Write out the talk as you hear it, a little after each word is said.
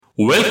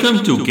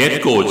Welcome to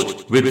Get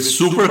Coached with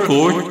Super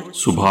Coach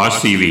Subhash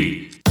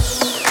CV,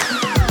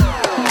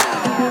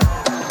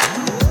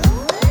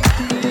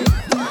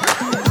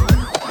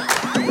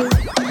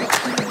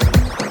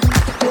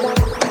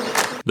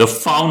 the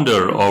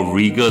founder of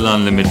Regal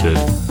Unlimited,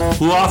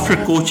 who after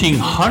coaching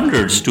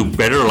hundreds to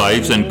better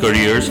lives and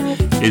careers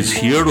is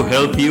here to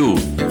help you.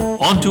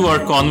 On to our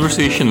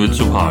conversation with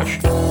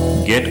Subhash.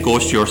 Get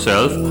coached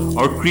yourself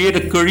or create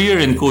a career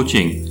in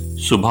coaching.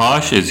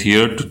 Subhash is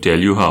here to tell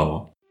you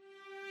how.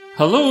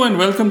 Hello and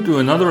welcome to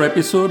another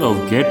episode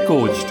of Get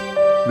Coached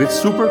with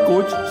Super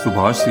Coach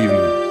Subhash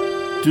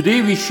CV.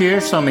 Today we share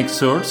some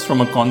excerpts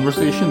from a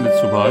conversation with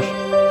Subhash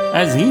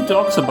as he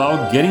talks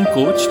about getting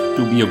coached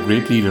to be a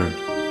great leader.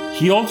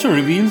 He also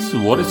reveals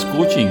what is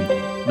coaching,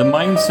 the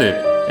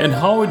mindset, and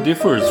how it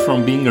differs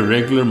from being a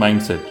regular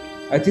mindset.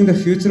 I think the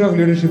future of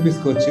leadership is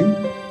coaching.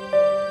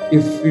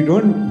 If we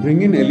don't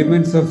bring in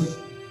elements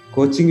of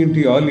coaching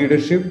into your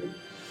leadership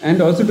and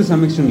also to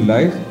some extent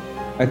life,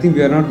 I think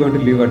we are not going to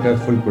live at our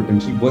full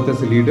potential, both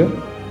as a leader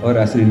or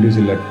as an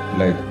individual at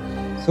life.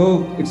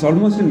 So it's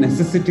almost a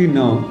necessity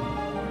now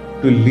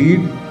to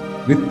lead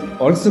with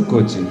also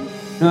coaching.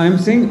 Now I'm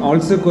saying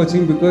also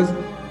coaching because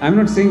I'm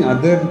not saying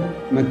other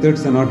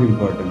methods are not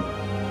important,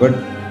 but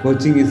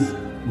coaching is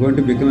going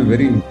to become a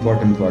very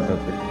important part of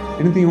it.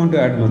 Anything you want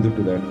to add, Madhu,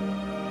 to that?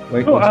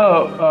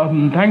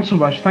 Thanks,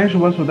 Subhash. Thanks,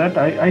 Subhash, for that.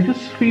 I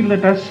just feel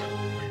that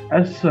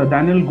as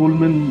Daniel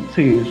Goleman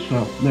says,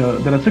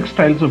 there are 6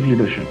 styles of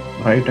leadership,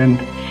 right? And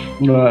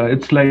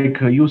it's like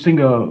using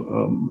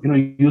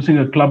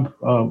a club,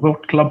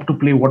 what club to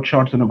play what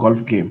shots in a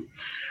golf game.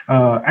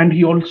 And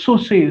he also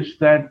says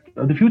that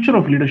the future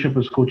of leadership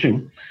is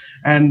coaching,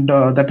 and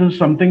that is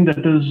something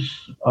that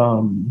is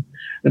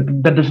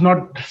that does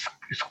not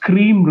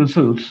scream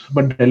results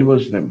but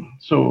delivers them.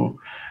 So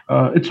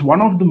it's one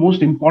of the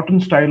most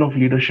important style of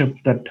leadership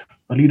that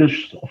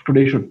leaders of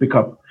today should pick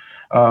up.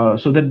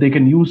 So that they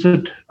can use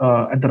it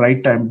at the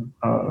right time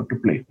to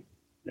play.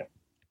 Yeah.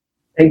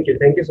 Thank you,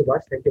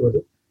 Subhash. Thank you,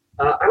 Madhu.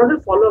 Another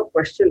follow-up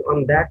question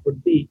on that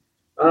would be,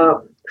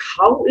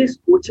 how is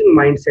coaching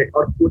mindset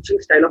or coaching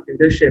style of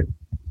leadership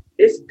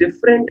is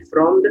different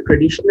from the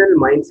traditional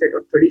mindset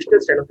or traditional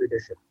style of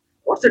leadership?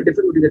 What's the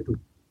difference between the two?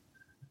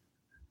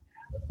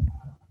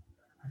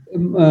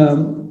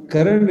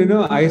 Karan,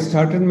 I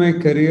started my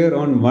career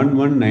on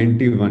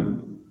 1/1/91.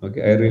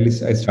 Okay,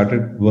 I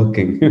started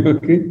working.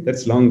 Okay,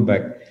 that's long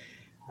back.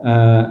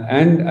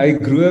 And I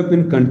grew up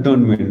in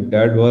cantonment.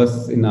 Dad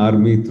was in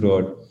army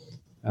throughout.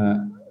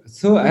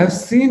 So I have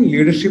seen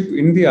leadership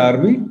in the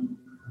army,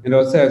 and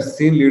also I have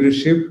seen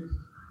leadership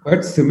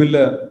quite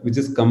similar, which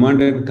is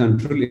command and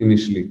control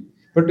initially.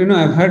 But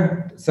I've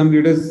had some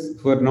leaders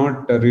who are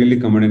not really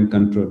command and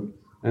control,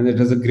 and it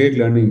was a great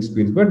learning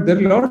experience. But there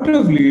are a lot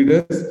of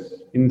leaders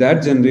in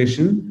that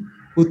generation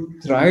who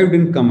thrived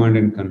in command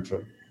and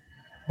control.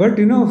 But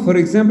for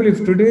example,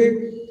 if today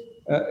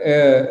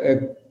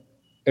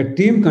a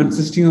team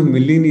consisting of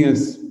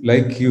millennials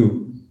like you,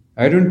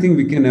 I don't think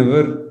we can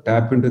ever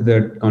tap into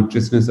that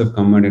consciousness of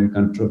command and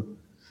control.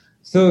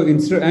 So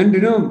instead, and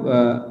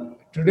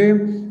today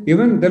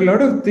even there are a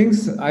lot of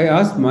things I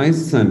asked my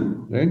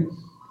son, right,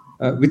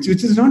 which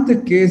is not the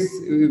case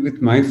with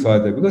my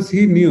father, because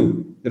he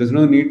knew there is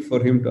no need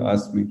for him to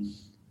ask me.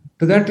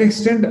 To that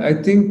extent, I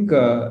think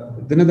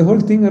the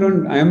whole thing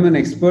around I am an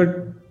expert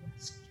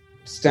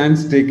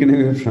stands taken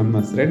away from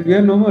us, right? We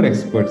are no more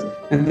experts,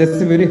 and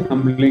that's a very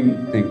humbling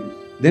thing.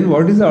 Then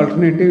what is the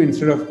alternative?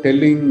 Instead of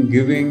telling,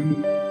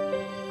 giving,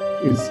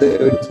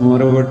 it's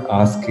more about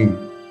asking,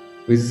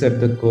 which is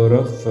at the core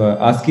of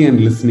asking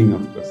and listening,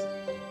 of course,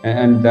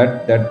 and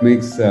that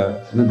makes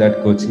that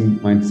coaching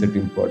mindset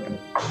important.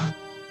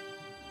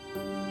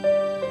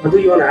 Madhu,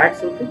 you want to add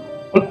something?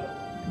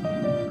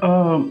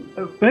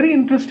 Very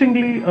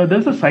interestingly,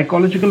 there's a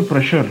psychological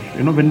pressure.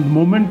 When the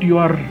moment you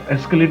are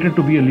escalated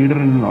to be a leader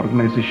in an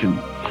organization,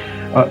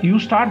 you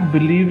start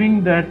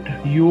believing that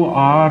you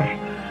are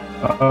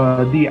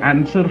the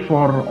answer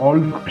for all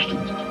the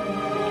questions,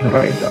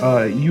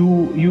 right?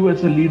 You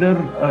as a leader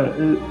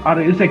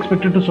is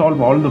expected to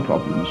solve all the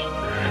problems.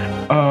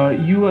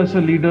 You as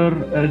a leader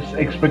is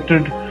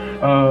expected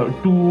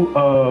to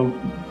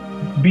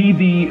be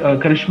the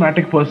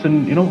charismatic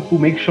person, who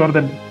makes sure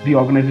that the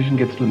organization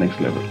gets to the next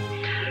level.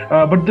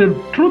 But the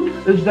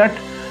truth is that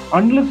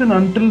unless and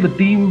until the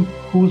team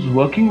who's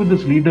working with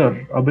this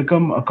leader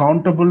become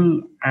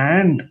accountable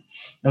and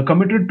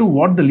committed to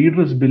what the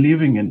leader is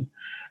believing in,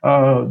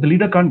 the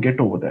leader can't get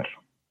over there.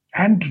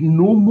 And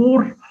no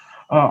more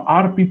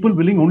are people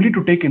willing only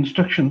to take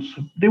instructions.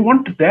 They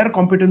want their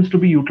competence to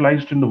be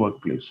utilized in the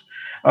workplace.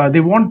 They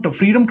want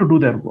freedom to do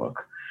their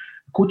work.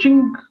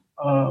 Coaching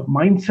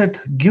mindset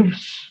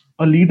gives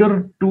a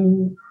leader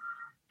to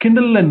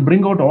kindle and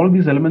bring out all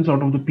these elements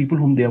out of the people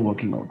whom they are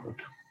working out with,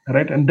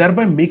 right? And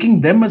thereby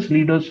making them as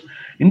leaders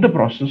in the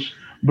process,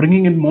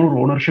 bringing in more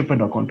ownership and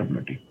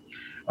accountability.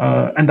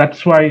 And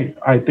that's why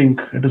I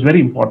think it is very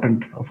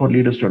important for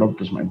leaders to adopt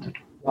this mindset.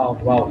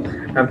 Wow.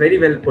 Very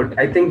well put.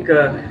 I think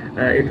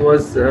it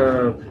was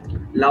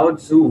Lao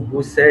Tzu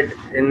who said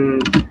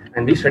and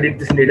we studied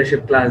this in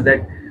leadership class,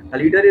 that a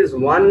leader is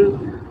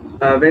one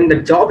when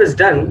the job is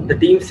done, the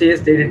team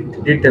says they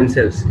did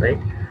themselves, right?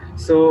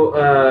 So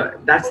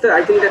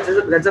I think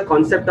that's a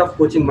concept of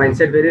coaching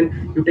mindset,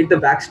 wherein you take the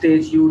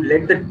backstage, you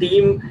let the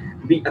team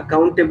be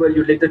accountable,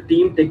 you let the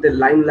team take the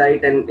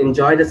limelight and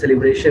enjoy the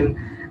celebration.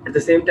 At the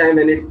same time,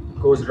 when it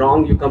goes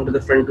wrong, you come to the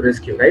front to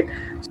rescue, right?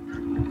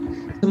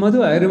 So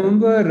Madhu, I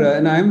remember,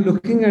 and I'm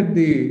looking at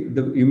the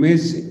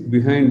image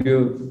behind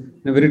you,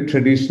 a very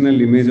traditional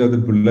image of the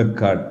bullock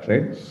cart,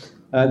 right?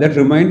 That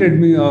reminded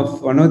me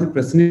of one of the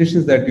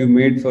presentations that you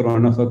made for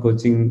one of our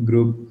coaching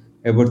group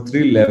about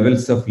 3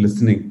 levels of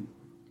listening.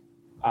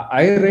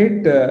 I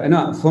rate,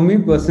 for me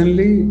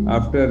personally,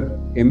 after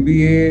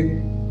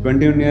MBA,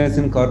 21 years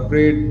in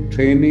corporate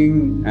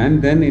training,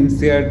 and then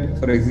INSEAD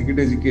for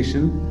executive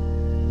education,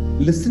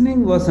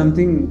 listening was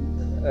something,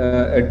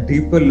 a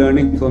deeper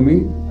learning for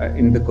me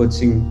in the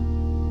coaching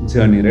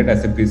journey, right,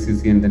 as a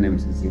PCC and then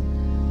MCC.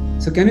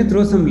 So can you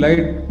throw some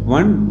light,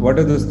 one, what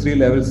are those 3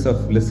 levels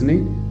of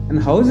listening,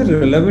 and how is it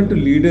relevant to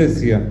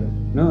leaders here,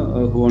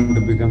 who want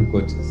to become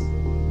coaches?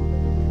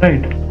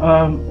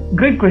 Right.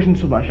 Great question,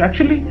 Subhash.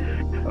 Actually,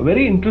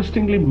 very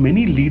interestingly,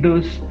 many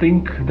leaders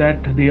think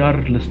that they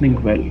are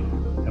listening well,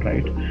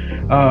 right?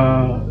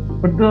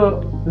 But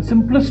the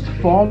simplest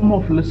form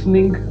of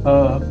listening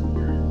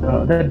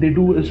that they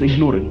do is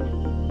ignoring,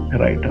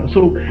 right?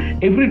 So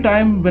every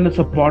time when a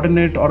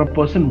subordinate or a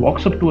person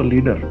walks up to a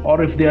leader,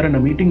 or if they are in a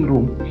meeting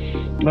room,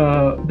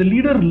 the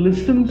leader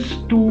listens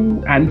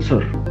to answer,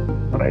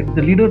 right?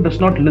 The leader does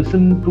not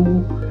listen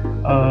to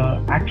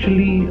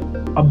actually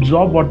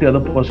absorb what the other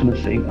person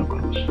is saying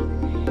across,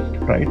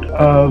 right?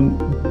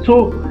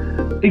 So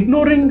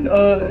ignoring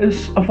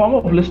is a form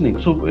of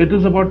listening. So it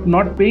is about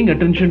not paying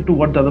attention to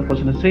what the other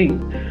person is saying,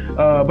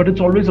 but it's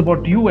always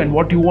about you and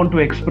what you want to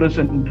express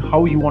and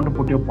how you want to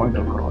put your point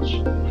across.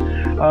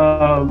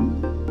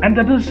 And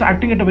that is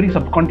acting at a very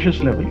subconscious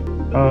level.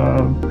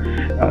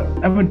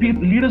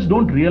 Leaders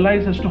don't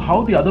realize as to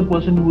how the other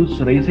person who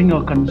is raising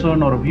a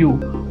concern or a view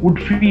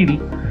would feel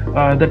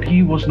that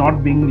he was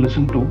not being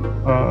listened to,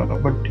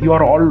 but you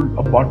are all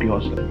about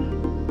yourself.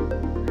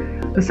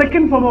 The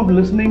second form of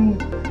listening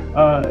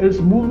is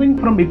moving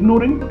from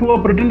ignoring to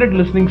a pretended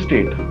listening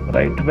state,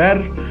 right?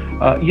 Where,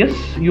 yes,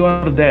 you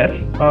are there,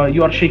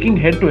 you are shaking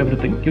head to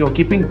everything, you are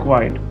keeping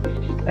quiet,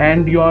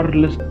 and you are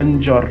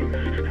listening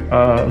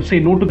or say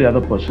no to the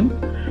other person.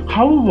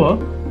 However,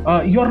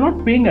 you are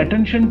not paying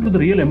attention to the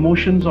real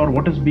emotions or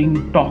what is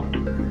being talked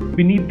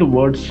beneath the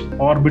words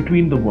or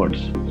between the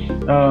words.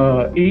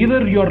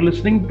 Either you are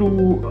listening to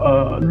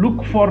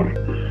look for,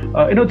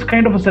 it's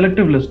kind of a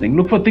selective listening.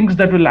 Look for things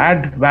that will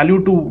add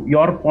value to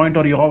your point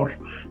or your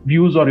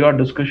views or your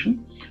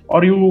discussion,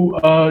 or you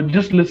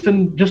just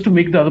listen just to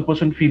make the other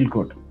person feel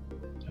good,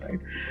 right?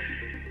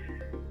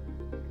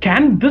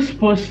 Can this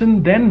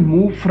person then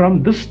move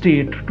from this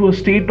state to a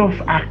state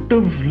of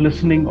active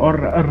listening, or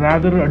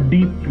rather a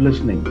deep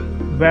listening,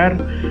 where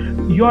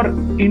you are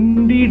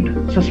indeed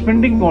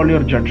suspending all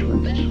your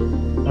judgments,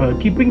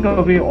 keeping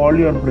away all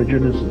your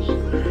prejudices,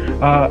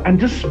 and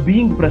just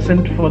being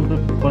present for the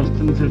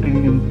person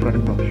sitting in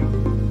front of you,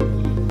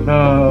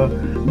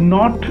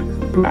 not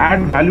to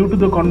add value to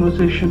the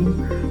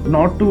conversation,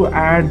 not to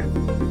add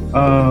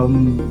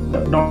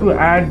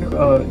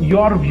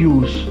your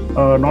views,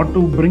 not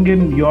to bring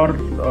in your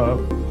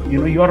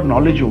your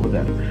knowledge over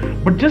there,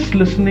 but just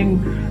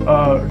listening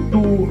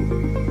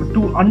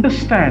to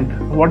understand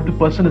what the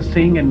person is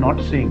saying and not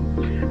saying,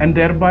 and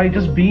thereby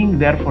just being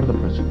there for the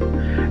person.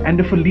 And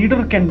if a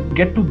leader can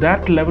get to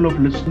that level of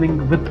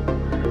listening with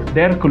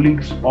their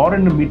colleagues, or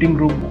in a meeting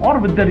room, or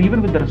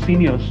even with their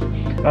seniors,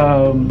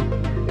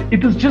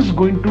 it is just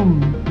going to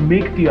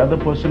make the other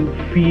person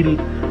feel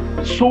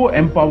so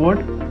empowered,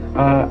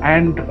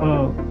 and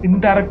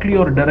indirectly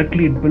or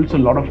directly it builds a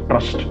lot of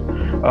trust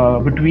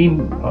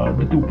between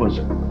the two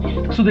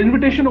persons. So the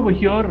invitation over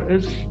here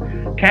is,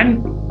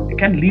 can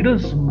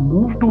leaders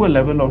move to a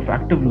level of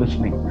active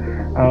listening,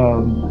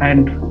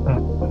 and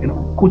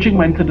coaching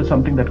mindset is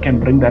something that can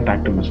bring that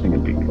active listening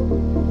in people.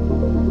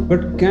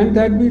 But can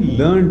that be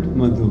learned,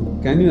 Madhu?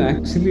 Can you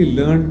actually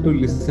learn to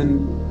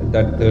listen at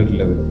that third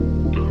level?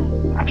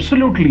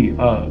 Absolutely,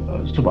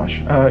 Subhash.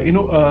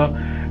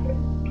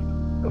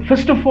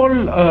 First of all,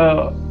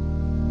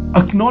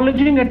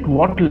 acknowledging at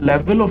what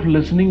level of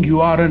listening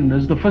you are in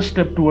is the first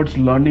step towards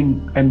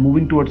learning and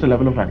moving towards a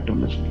level of active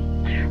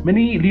listening.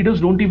 Many leaders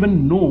don't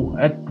even know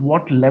at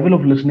what level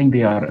of listening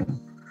they are in.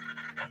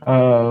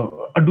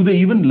 Do they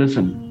even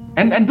listen?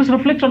 And this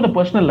reflects on the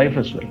personal life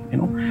as well.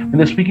 When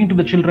they're speaking to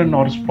the children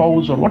or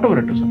spouse or whatever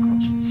it is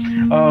across.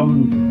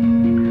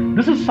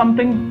 This is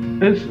something.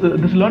 This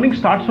learning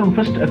starts from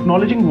first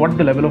acknowledging what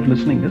the level of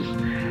listening is,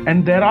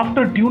 and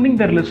thereafter tuning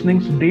their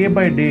listenings day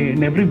by day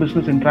in every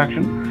business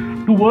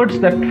interaction towards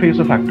that phase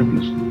of active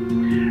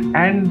listening.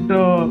 And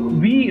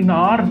we in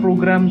our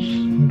programs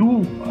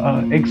do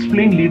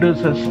explain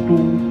leaders as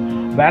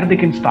to where they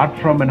can start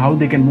from and how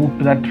they can move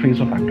to that phase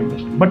of active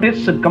listening. But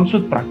yes, it comes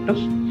with practice.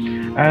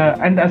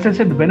 And as I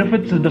said, the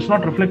benefits does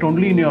not reflect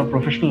only in your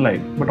professional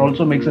life, but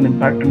also makes an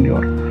impact in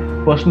your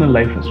personal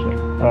life as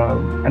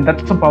well. And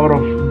that's the power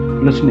of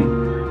listening.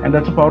 And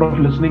that's the power of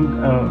listening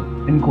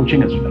in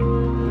coaching as well.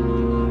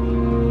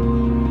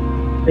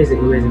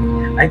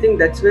 Amazing. I think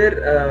that's where,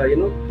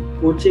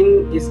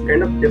 coaching is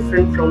kind of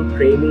different from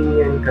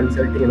training and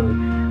consulting and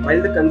all.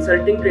 While the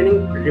consulting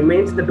training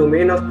remains the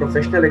domain of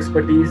professional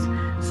expertise,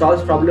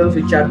 solves problems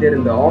which are there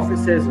in the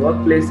offices,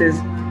 workplaces,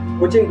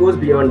 coaching goes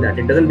beyond that.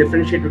 It doesn't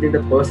differentiate between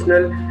the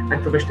personal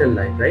and professional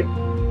life, right?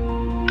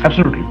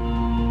 Absolutely.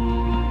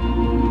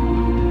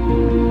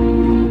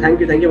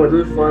 Thank you,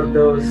 Madhu, for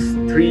those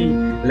 3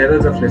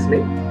 levels of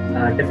listening.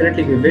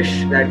 Definitely, we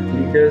wish that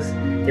leaders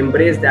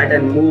embrace that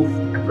and move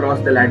across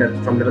the ladder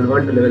from level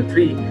 1 to level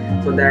 3,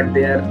 so that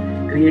they are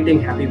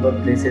creating happy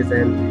workplaces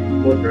and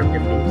more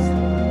productive teams.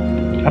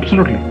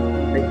 Absolutely.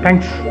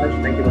 Thanks.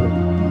 Thank you, Madhu.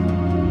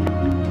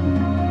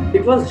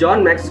 It was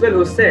John Maxwell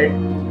who said,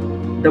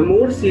 the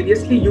more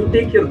seriously you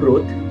take your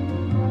growth,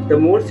 the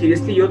more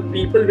seriously your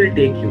people will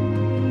take you.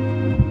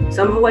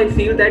 Somehow I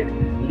feel that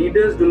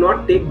leaders do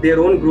not take their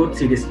own growth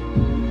seriously.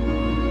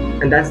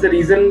 And that's the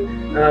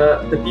reason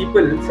the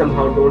people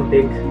somehow don't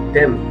take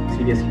them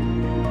seriously.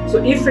 So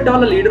if at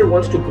all a leader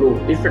wants to grow,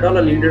 if at all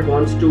a leader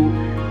wants to,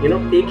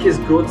 take his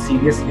growth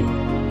seriously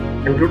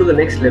and grow to the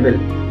next level,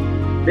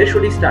 where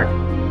should he start?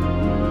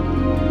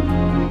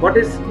 What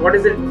is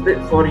it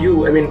for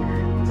you? I mean,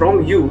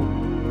 from you,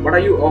 what are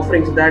you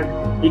offering so that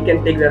he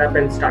can take that up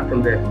and start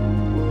from there?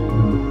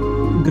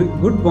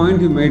 Good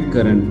point you made,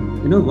 Karan.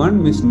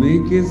 One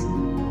mistake is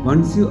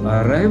once you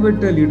arrive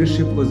at a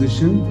leadership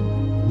position,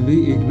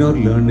 we ignore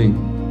learning.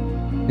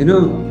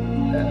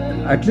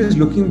 At least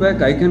looking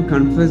back, I can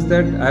confess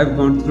that I've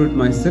gone through it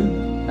myself.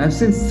 I've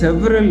seen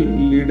several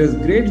leaders,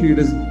 great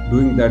leaders,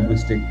 doing that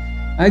mistake.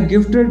 I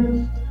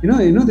gifted,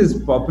 this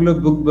popular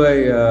book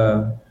by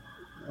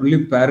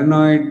Only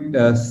Paranoid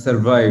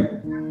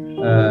Survive.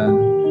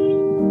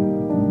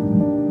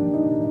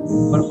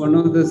 One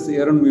of this,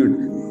 you're on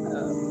mute.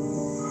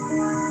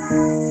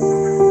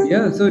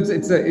 So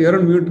it's a you're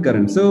on mute,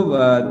 Karan. So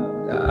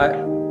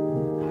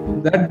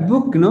that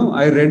book,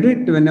 I read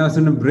it when I was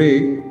on a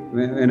break,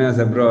 when I was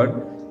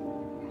abroad.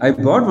 I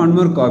bought one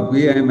more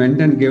copy. I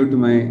went and gave to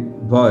my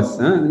boss.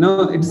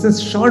 No, it's a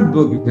short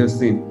book, if you have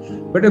seen,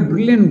 but a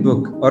brilliant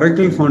book.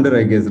 Oracle founder,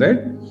 I guess, right?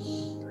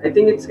 I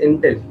think it's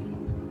Intel.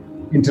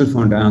 Intel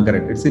founder,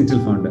 correct. It's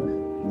Intel founder.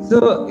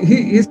 So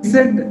he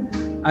said,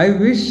 I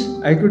wish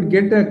I could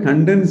get a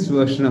condensed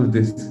version of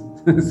this.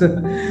 So,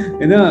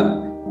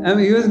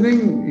 he was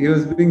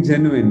being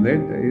genuine,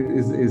 right?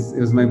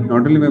 He was not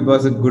only my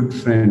boss, a good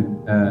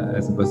friend, I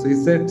suppose. So he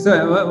said,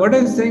 so what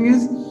I'm saying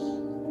is,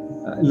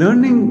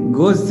 learning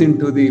goes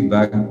into the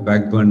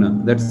back burner.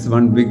 That's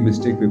one big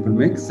mistake people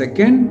make.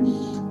 Second,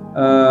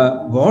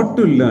 what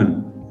to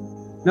learn.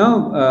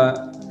 Now,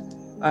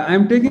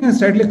 I'm taking a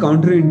slightly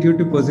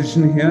counterintuitive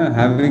position here,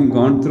 having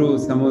gone through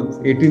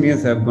 18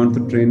 years, I've gone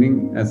through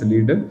training as a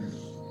leader.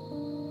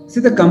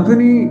 See, the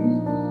company,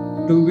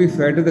 to be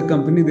fair to the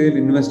company, they'll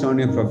invest on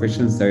your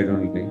professional side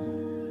only.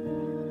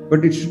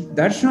 But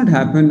that should not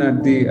happen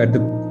at the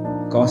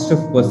cost of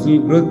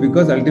personal growth,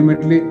 because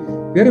ultimately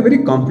we are a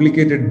very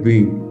complicated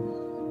being.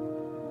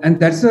 And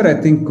that's where I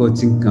think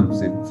coaching comes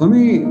in. For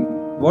me,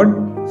 what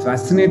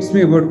fascinates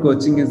me about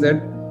coaching is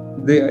that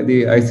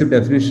the ICF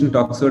definition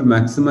talks about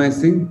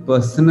maximizing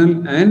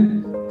personal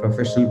and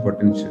professional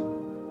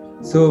potential.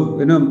 So,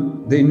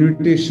 the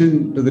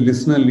invitation to the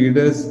listener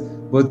leaders,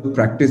 both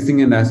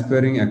practicing and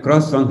aspiring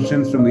across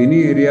functions from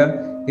any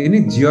area,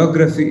 any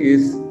geography,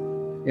 is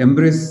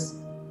embrace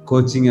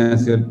coaching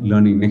as your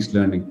next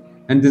learning.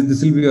 And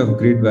this will be of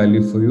great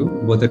value for you,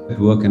 both at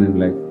work and in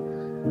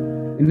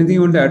life. Anything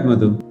you want to add,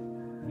 Madhu?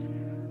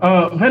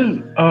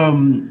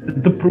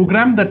 The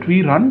program that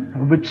we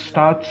run, which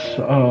starts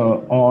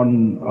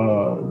on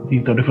the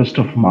 31st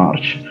of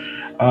March,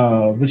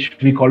 which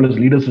we call as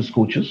Leaders as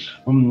Coaches,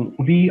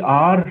 we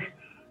are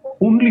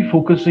only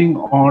focusing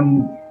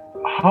on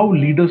how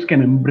leaders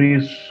can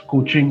embrace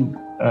coaching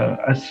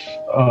as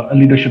a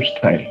leadership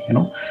style,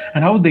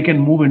 and how they can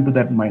move into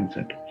that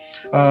mindset.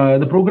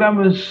 The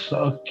program is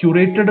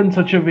curated in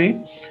such a way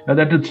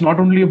that it's not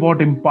only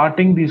about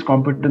imparting these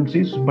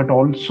competencies, but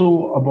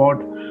also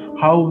about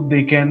how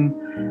they can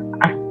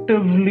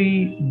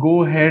actively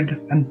go ahead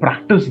and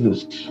practice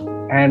this,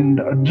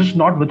 and just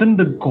not within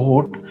the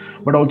cohort,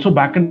 but also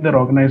back in their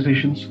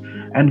organizations,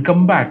 and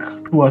come back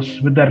to us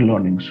with their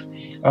learnings.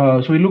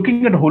 So we're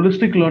looking at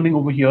holistic learning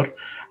over here.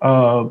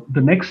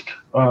 The next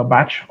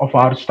batch of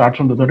ours starts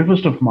on the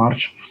 31st of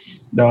March,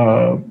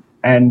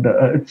 and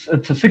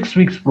it's a 6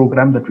 weeks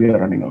program that we are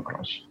running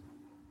across.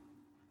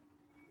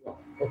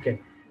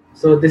 Okay,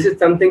 so this is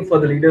something for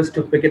the leaders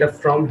to pick it up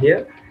from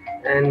here,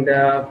 and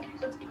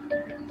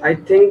I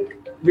think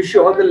wish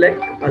you all the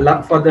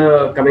luck for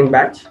the coming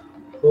batch.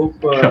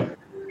 Hope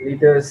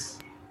leaders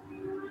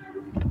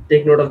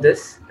take note of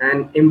this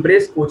and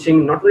embrace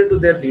coaching not only to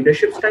their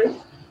leadership style,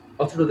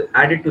 also to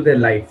add it to their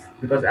life,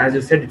 because as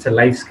you said, it's a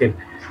life skill.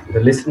 The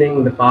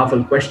listening, the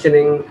powerful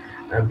questioning,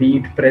 be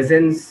it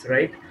presence,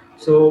 right?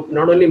 So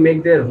not only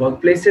make their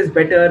workplaces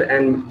better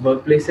and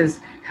workplaces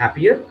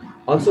happier,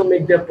 also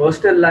make their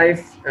personal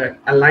life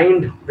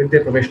aligned with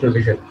their professional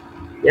vision.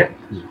 Yeah.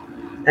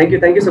 Thank you,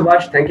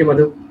 Subhash. Thank you,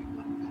 Madhu.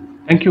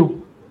 Thank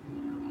you.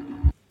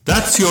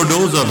 That's your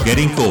dose of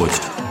getting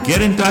coached.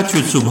 Get in touch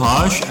with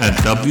Subhash at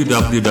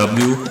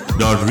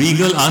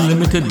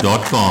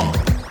www.regalunlimited.com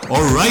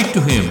or write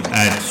to him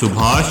at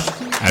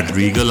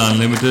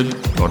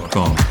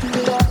subhash@regalunlimited.com.